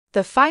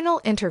The Final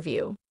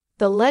Interview.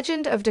 The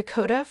Legend of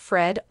Dakota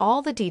Fred.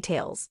 All the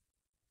details.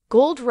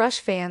 Gold Rush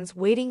fans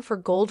waiting for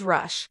Gold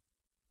Rush.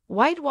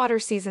 Whitewater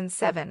Season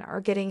 7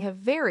 are getting a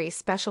very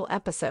special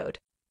episode.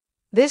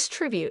 This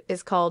tribute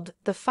is called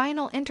The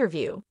Final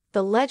Interview.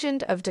 The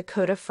Legend of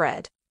Dakota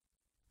Fred.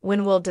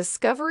 When will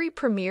Discovery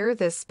premiere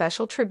this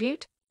special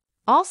tribute?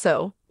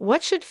 Also,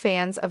 what should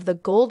fans of the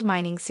gold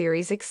mining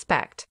series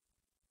expect?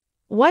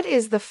 What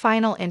is The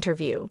Final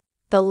Interview.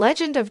 The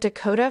Legend of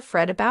Dakota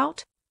Fred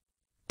about?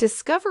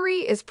 Discovery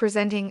is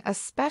presenting a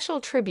special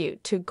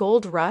tribute to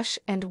Gold Rush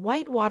and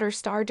Whitewater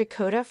star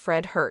Dakota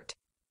Fred Hurt.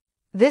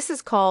 This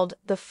is called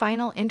The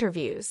Final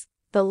Interviews.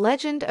 The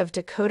Legend of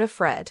Dakota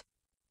Fred.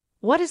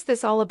 What is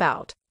this all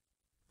about?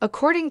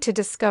 According to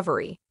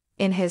Discovery,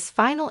 in his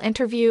final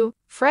interview,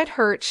 Fred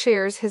Hurt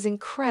shares his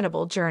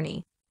incredible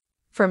journey.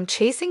 From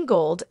chasing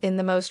gold in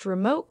the most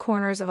remote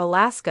corners of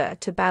Alaska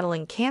to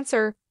battling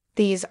cancer,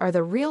 these are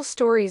the real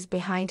stories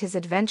behind his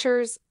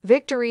adventures,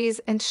 victories,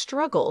 and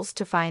struggles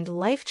to find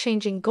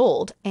life-changing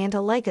gold and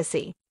a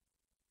legacy.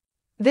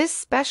 This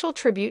special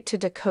tribute to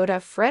Dakota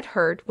Fred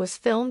Hurt was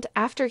filmed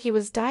after he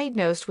was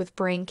diagnosed with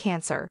brain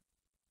cancer.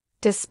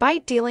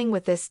 Despite dealing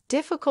with this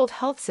difficult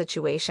health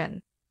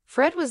situation,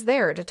 Fred was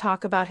there to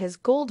talk about his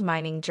gold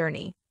mining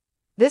journey.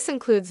 This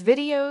includes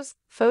videos,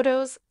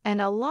 photos,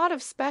 and a lot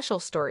of special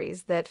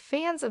stories that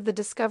fans of the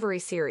Discovery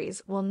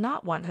series will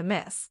not want to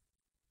miss.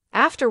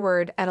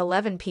 Afterward, at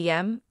 11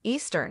 p.m.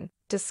 Eastern,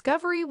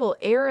 Discovery will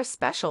air a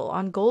special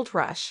on Gold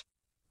Rush,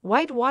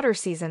 Whitewater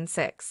Season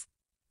 6.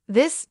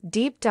 This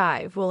deep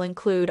dive will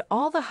include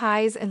all the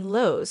highs and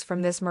lows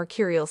from this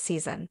mercurial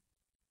season.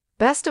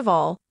 Best of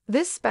all,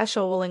 this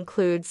special will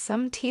include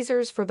some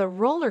teasers for the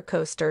roller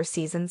coaster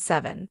Season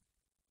 7.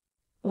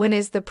 When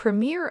is the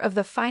premiere of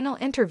The Final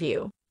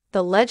Interview.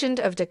 The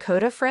Legend of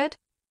Dakota Fred?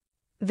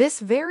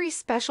 This very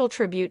special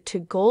tribute to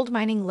gold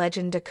mining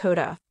legend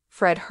Dakota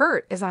Fred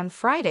Hurt is on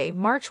Friday,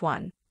 March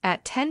 1,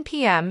 at 10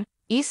 p.m.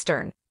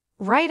 Eastern,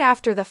 right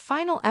after the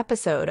final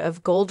episode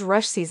of Gold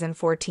Rush Season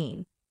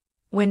 14.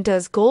 When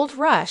does Gold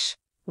Rush,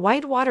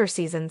 Whitewater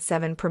Season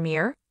 7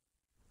 premiere?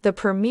 The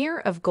premiere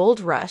of Gold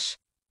Rush,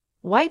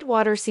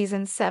 Whitewater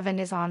Season 7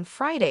 is on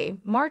Friday,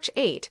 March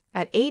 8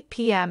 at 8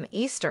 p.m.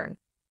 Eastern.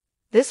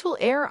 This will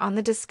air on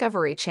the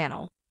Discovery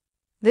Channel.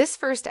 This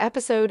first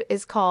episode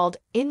is called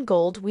In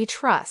Gold We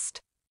Trust.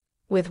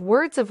 With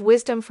words of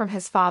wisdom from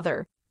his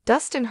father,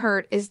 Dustin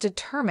Hurt is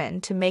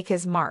determined to make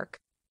his mark.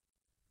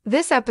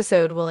 This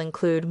episode will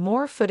include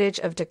more footage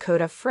of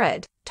Dakota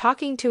Fred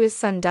talking to his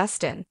son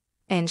Dustin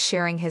and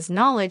sharing his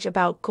knowledge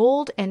about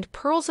gold and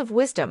pearls of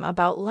wisdom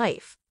about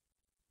life.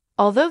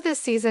 Although this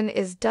season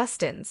is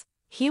Dustin's,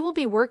 he will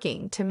be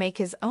working to make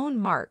his own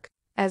mark,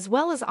 as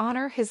well as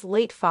honor his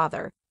late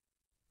father.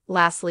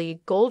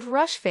 Lastly, Gold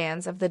Rush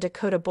fans of the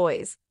Dakota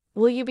Boys,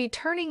 will you be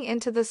turning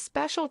into the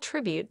special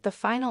tribute The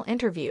Final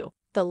Interview,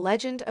 The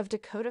Legend of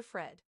Dakota Fred?